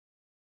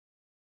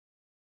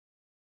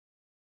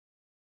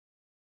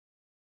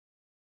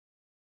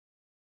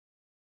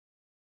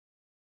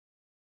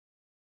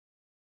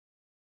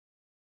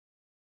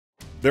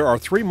There are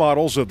three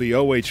models of the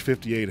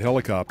OH-58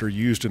 helicopter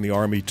used in the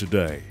Army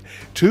today.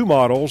 Two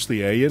models,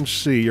 the A and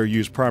C, are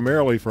used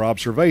primarily for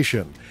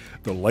observation.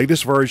 The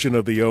latest version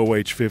of the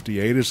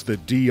OH-58 is the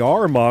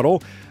DR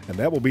model, and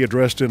that will be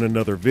addressed in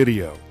another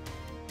video.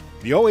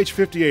 The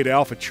OH-58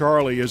 Alpha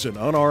Charlie is an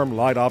unarmed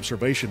light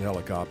observation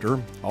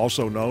helicopter,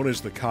 also known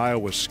as the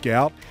Kiowa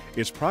Scout.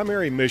 Its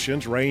primary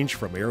missions range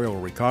from aerial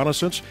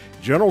reconnaissance,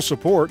 general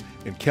support,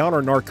 and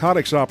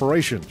counter-narcotics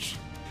operations.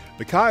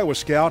 The Kiowa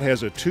Scout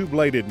has a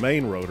two-bladed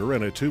main rotor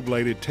and a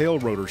two-bladed tail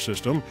rotor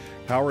system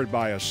powered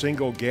by a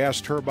single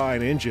gas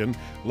turbine engine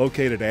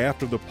located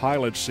aft of the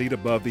pilot's seat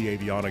above the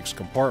avionics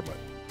compartment.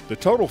 The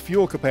total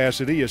fuel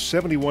capacity is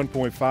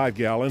 71.5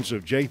 gallons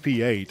of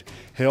JP8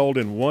 held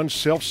in one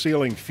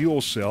self-sealing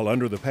fuel cell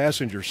under the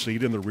passenger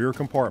seat in the rear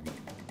compartment.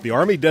 The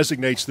Army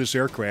designates this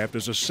aircraft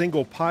as a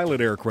single-pilot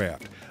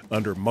aircraft.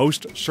 Under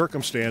most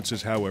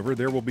circumstances, however,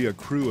 there will be a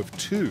crew of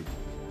two.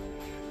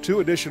 Two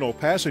additional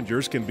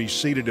passengers can be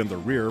seated in the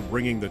rear,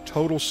 bringing the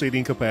total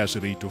seating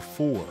capacity to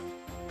 4.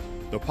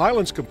 The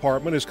pilot's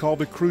compartment is called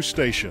the crew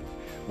station.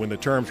 When the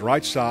terms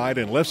right side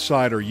and left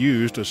side are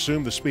used,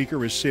 assume the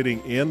speaker is sitting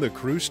in the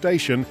crew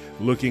station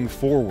looking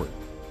forward.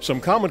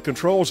 Some common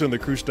controls in the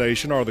crew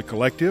station are the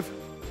collective,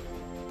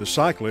 the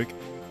cyclic,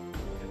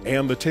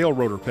 and the tail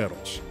rotor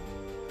pedals.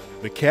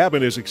 The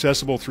cabin is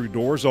accessible through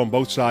doors on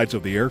both sides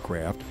of the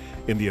aircraft.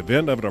 In the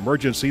event of an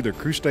emergency, the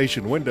crew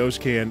station windows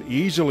can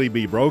easily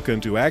be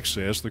broken to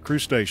access the crew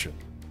station.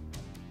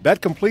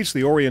 That completes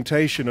the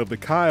orientation of the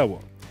Kiowa.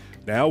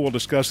 Now we'll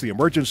discuss the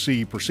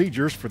emergency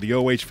procedures for the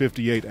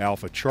OH-58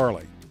 Alpha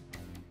Charlie.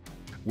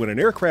 When an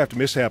aircraft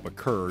mishap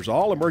occurs,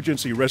 all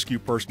emergency rescue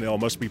personnel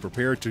must be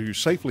prepared to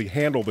safely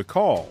handle the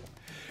call.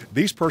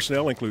 These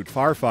personnel include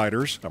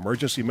firefighters,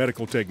 emergency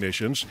medical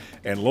technicians,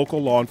 and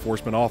local law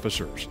enforcement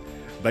officers.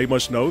 They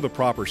must know the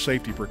proper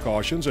safety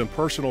precautions and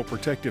personal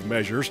protective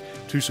measures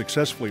to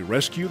successfully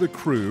rescue the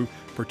crew,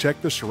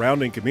 protect the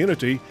surrounding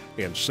community,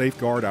 and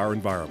safeguard our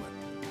environment.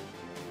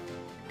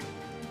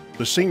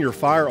 The senior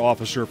fire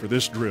officer for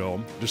this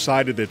drill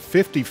decided that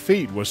 50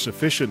 feet was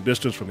sufficient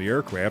distance from the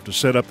aircraft to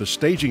set up the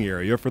staging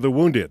area for the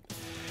wounded.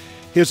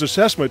 His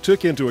assessment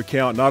took into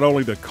account not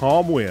only the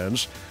calm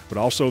winds, but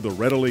also the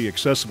readily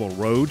accessible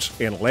roads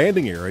and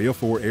landing area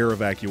for air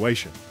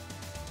evacuation.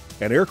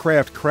 An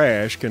aircraft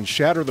crash can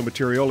shatter the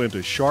material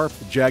into sharp,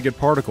 jagged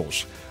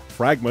particles.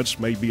 Fragments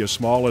may be as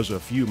small as a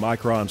few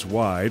microns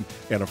wide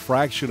and a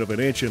fraction of an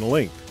inch in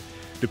length.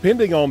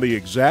 Depending on the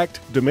exact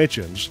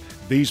dimensions,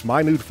 these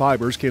minute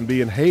fibers can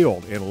be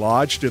inhaled and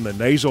lodged in the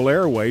nasal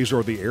airways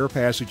or the air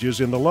passages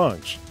in the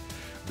lungs.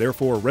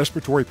 Therefore,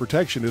 respiratory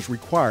protection is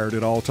required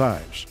at all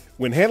times.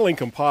 When handling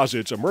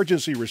composites,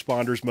 emergency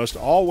responders must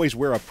always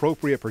wear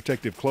appropriate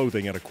protective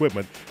clothing and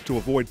equipment to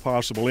avoid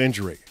possible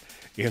injury.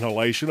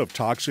 Inhalation of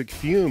toxic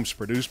fumes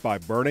produced by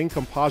burning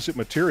composite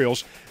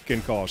materials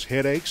can cause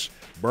headaches,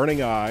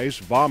 burning eyes,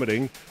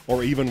 vomiting,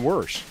 or even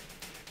worse.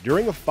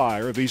 During a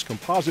fire, these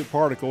composite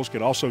particles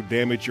can also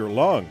damage your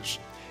lungs.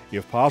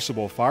 If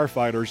possible,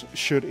 firefighters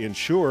should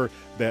ensure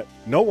that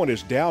no one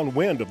is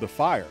downwind of the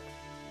fire.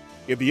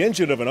 If the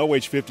engine of an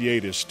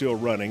OH-58 is still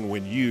running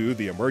when you,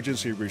 the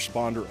emergency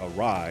responder,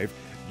 arrive,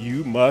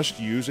 you must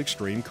use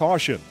extreme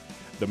caution.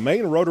 The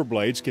main rotor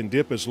blades can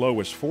dip as low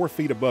as 4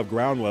 feet above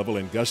ground level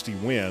in gusty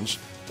winds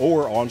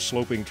or on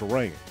sloping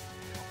terrain.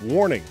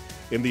 Warning,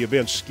 in the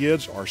event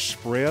skids are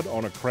spread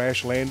on a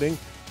crash landing,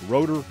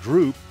 rotor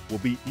droop will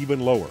be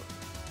even lower.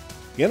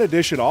 In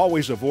addition,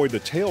 always avoid the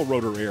tail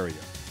rotor area.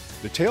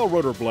 The tail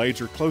rotor blades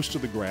are close to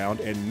the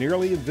ground and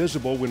nearly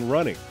invisible when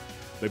running.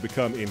 They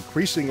become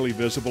increasingly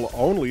visible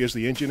only as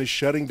the engine is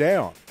shutting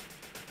down.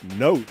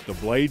 Note, the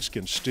blades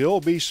can still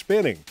be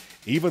spinning,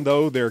 even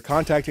though they're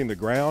contacting the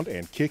ground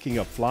and kicking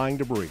up flying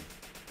debris.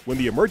 When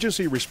the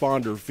emergency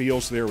responder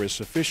feels there is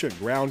sufficient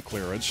ground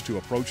clearance to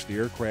approach the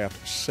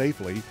aircraft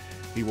safely,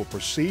 he will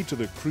proceed to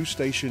the crew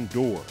station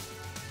door.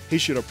 He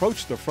should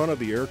approach the front of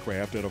the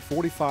aircraft at a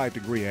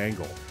 45-degree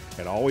angle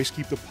and always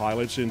keep the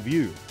pilots in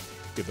view.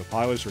 If the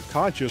pilots are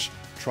conscious,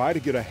 try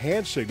to get a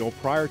hand signal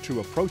prior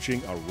to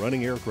approaching a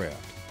running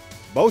aircraft.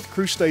 Both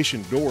crew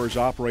station doors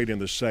operate in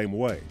the same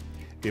way.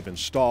 If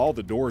installed,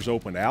 the doors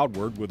open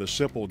outward with a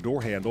simple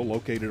door handle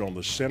located on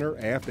the center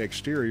aft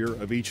exterior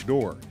of each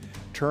door.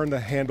 Turn the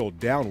handle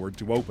downward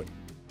to open.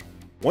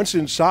 Once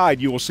inside,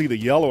 you will see the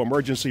yellow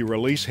emergency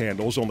release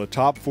handles on the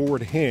top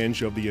forward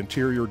hinge of the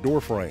interior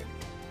door frame.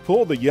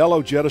 Pull the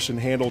yellow jettison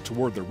handle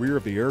toward the rear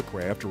of the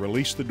aircraft to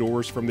release the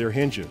doors from their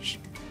hinges.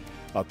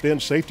 A thin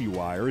safety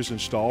wire is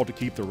installed to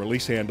keep the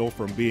release handle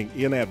from being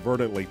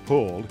inadvertently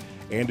pulled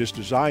and is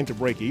designed to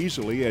break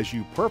easily as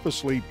you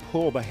purposely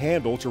pull the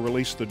handle to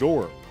release the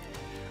door.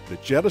 The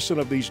jettison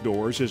of these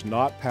doors is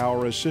not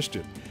power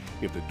assisted.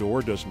 If the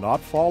door does not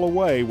fall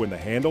away when the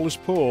handle is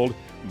pulled,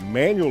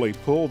 manually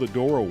pull the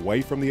door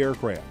away from the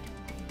aircraft.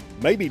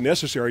 It may be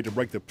necessary to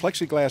break the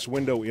plexiglass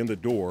window in the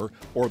door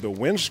or the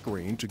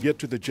windscreen to get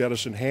to the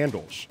jettison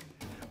handles.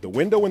 The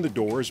window in the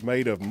door is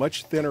made of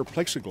much thinner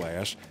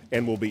plexiglass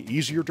and will be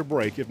easier to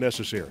break if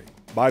necessary.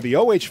 By the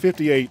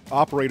OH-58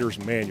 operator's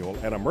manual,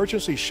 an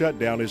emergency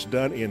shutdown is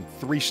done in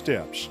 3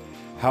 steps.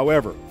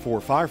 However, for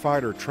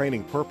firefighter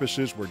training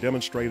purposes, we're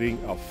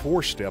demonstrating a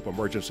 4-step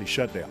emergency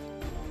shutdown.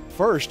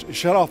 First,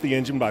 shut off the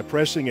engine by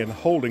pressing and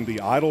holding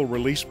the idle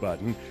release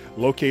button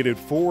located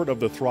forward of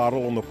the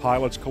throttle on the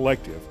pilot's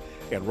collective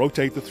and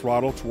rotate the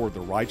throttle toward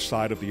the right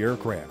side of the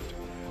aircraft.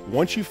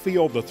 Once you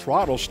feel the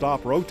throttle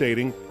stop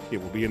rotating,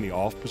 it will be in the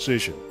off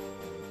position.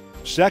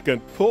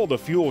 Second, pull the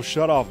fuel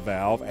shutoff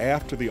valve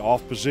aft to the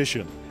off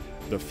position.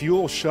 The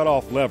fuel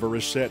shutoff lever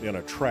is set in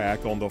a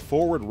track on the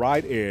forward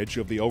right edge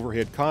of the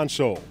overhead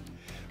console.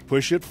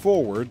 Push it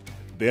forward,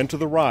 then to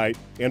the right,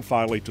 and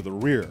finally to the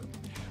rear.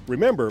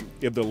 Remember,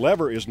 if the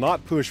lever is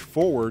not pushed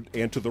forward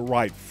and to the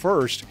right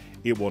first,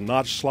 it will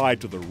not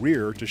slide to the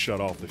rear to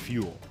shut off the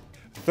fuel.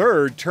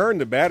 Third, turn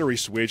the battery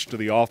switch to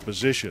the off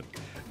position.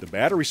 The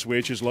battery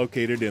switch is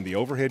located in the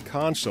overhead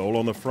console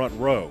on the front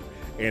row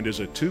and is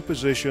a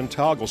 2-position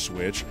toggle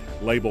switch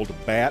labeled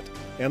BAT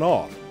and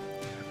OFF.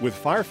 With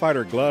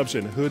firefighter gloves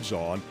and hoods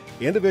on,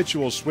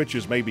 individual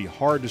switches may be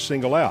hard to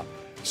single out,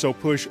 so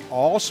push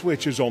all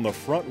switches on the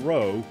front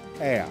row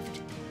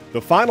aft.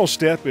 The final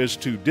step is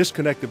to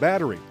disconnect the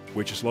battery,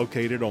 which is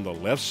located on the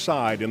left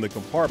side in the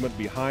compartment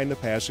behind the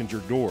passenger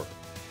door.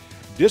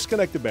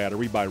 Disconnect the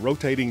battery by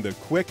rotating the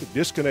quick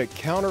disconnect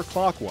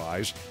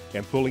counterclockwise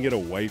and pulling it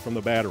away from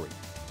the battery.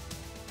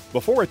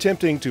 Before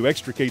attempting to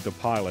extricate the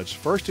pilots,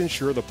 first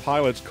ensure the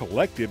pilot's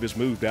collective is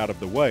moved out of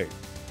the way.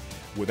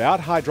 Without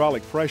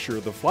hydraulic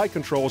pressure, the flight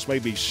controls may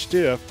be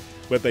stiff,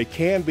 but they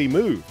can be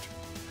moved.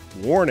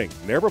 Warning,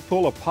 never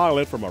pull a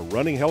pilot from a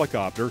running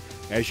helicopter,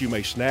 as you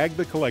may snag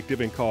the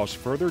collective and cause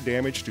further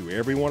damage to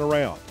everyone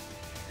around.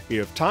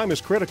 If time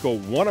is critical,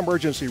 one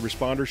emergency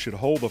responder should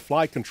hold the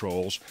flight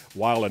controls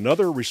while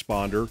another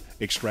responder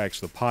extracts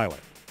the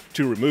pilot.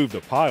 To remove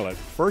the pilot,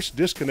 first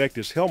disconnect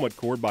his helmet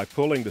cord by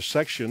pulling the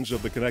sections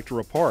of the connector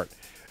apart.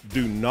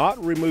 Do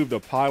not remove the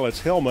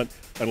pilot's helmet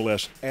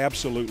unless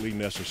absolutely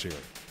necessary.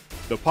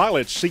 The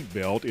pilot's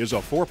seatbelt is a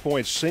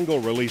 4-point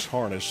single-release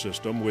harness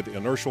system with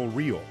inertial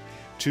reel,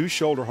 2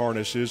 shoulder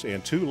harnesses,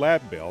 and 2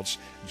 lap belts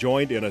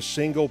joined in a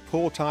single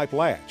pull-type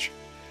latch.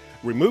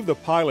 Remove the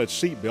pilot's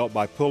seatbelt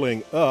by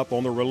pulling up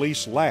on the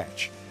release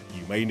latch.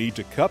 You may need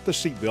to cut the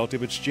seatbelt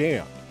if it's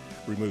jammed.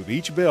 Remove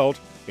each belt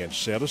and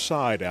set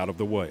aside out of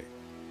the way.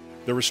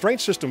 The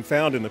restraint system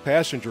found in the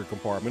passenger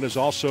compartment is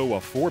also a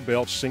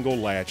 4-belt single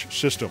latch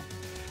system.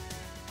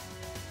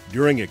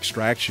 During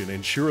extraction,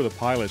 ensure the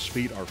pilot's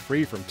feet are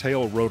free from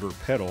tail rotor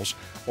pedals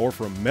or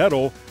from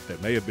metal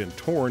that may have been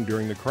torn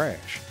during the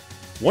crash.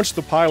 Once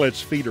the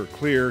pilot's feet are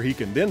clear, he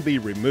can then be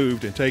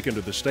removed and taken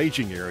to the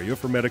staging area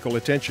for medical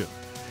attention.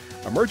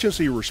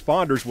 Emergency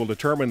responders will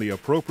determine the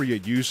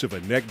appropriate use of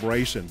a neck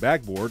brace and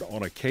backboard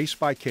on a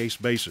case-by-case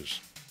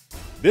basis.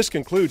 This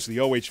concludes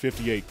the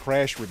OH-58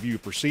 crash review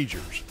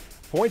procedures.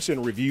 Points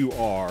in review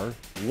are: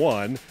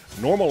 1.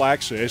 Normal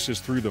access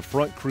is through the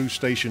front crew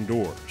station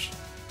doors.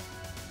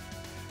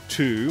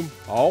 2.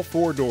 All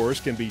 4 doors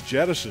can be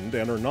jettisoned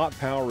and are not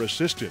power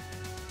assisted.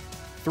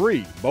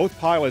 3. Both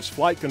pilots'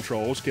 flight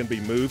controls can be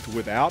moved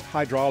without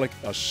hydraulic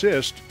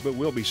assist but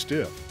will be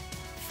stiff.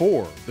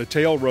 4. The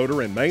tail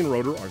rotor and main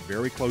rotor are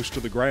very close to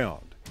the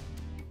ground.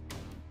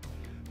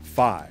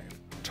 5.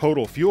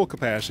 Total fuel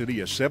capacity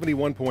is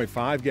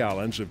 71.5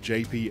 gallons of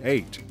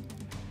JP8.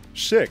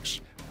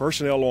 6.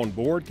 Personnel on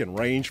board can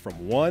range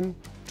from 1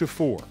 to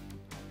 4.